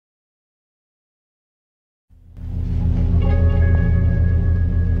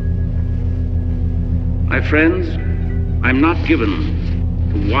My friends, I'm not given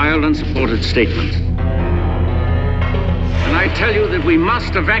to wild, unsupported statements. And I tell you that we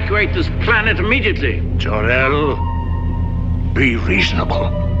must evacuate this planet immediately. Jor-El, be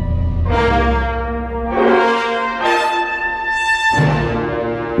reasonable.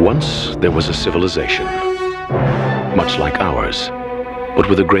 Once there was a civilization, much like ours, but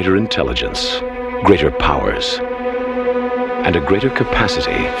with a greater intelligence, greater powers, and a greater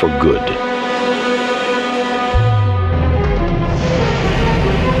capacity for good.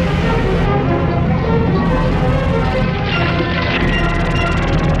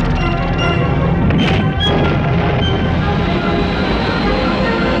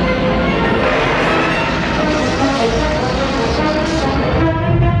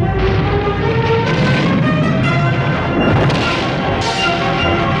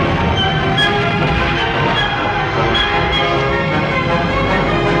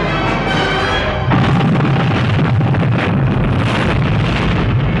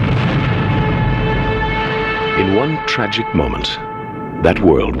 In one tragic moment, that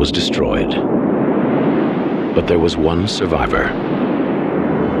world was destroyed. But there was one survivor.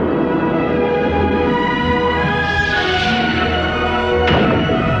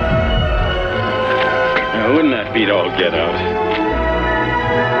 Now, wouldn't that beat all get out?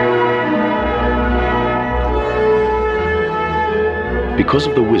 Because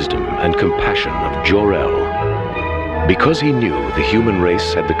of the wisdom and compassion of Jor-El, because he knew the human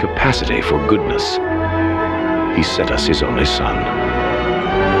race had the capacity for goodness, he sent us his only son.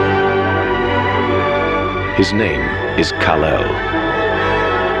 His name is Kal-El.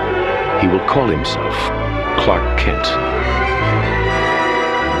 He will call himself Clark Kent.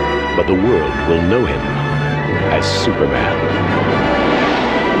 But the world will know him as Superman.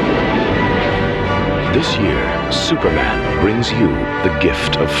 This year, Superman brings you the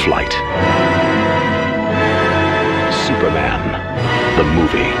gift of flight. Superman, the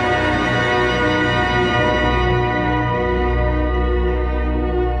movie.